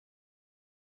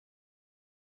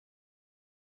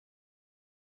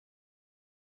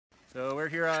So we're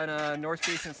here on a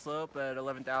north-facing slope at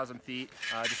 11,000 feet,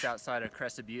 just outside of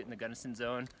Crested Butte in the Gunnison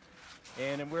Zone.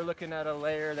 And we're looking at a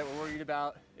layer that we're worried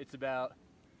about. It's about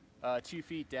 2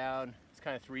 feet down. It's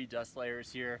kind of 3 dust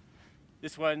layers here.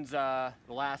 This one's the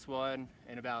last one,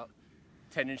 and about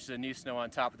 10 inches of new snow on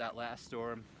top of that last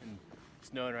storm. And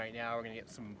snowing right now. We're gonna get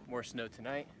some more snow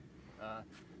tonight.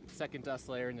 Second dust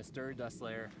layer and this third dust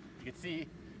layer. You can see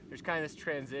there's kind of this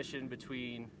transition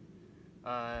between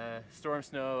storm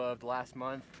snow of the last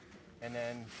month and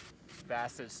then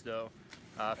fastest snow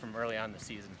from early on in the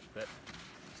season. But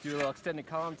let's do a little extended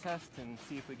column test and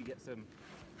see if we can get some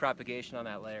propagation on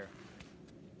that layer.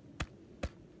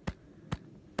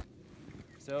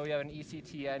 So we have an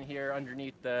ECTN here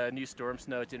underneath the new storm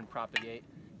snow. It didn't propagate,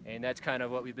 and that's kind of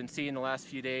what we've been seeing the last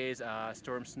few days.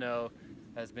 Storm snow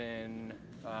has been,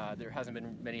 there hasn't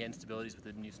been many instabilities with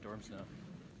the new storm snow.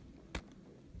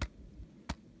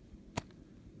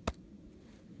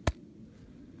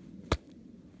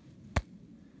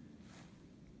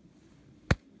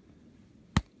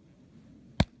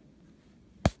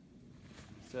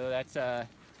 So that's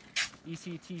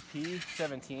ECTP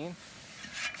 17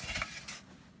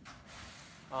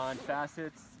 on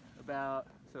facets,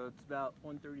 so it's about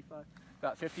 135,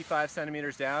 about 55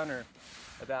 centimeters down, or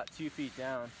about 2 feet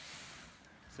down.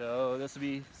 So this will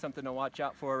be something to watch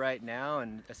out for right now,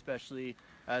 and especially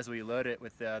as we load it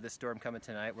with this storm coming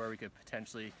tonight, where we could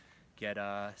potentially get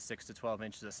 6 to 12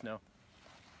 inches of snow.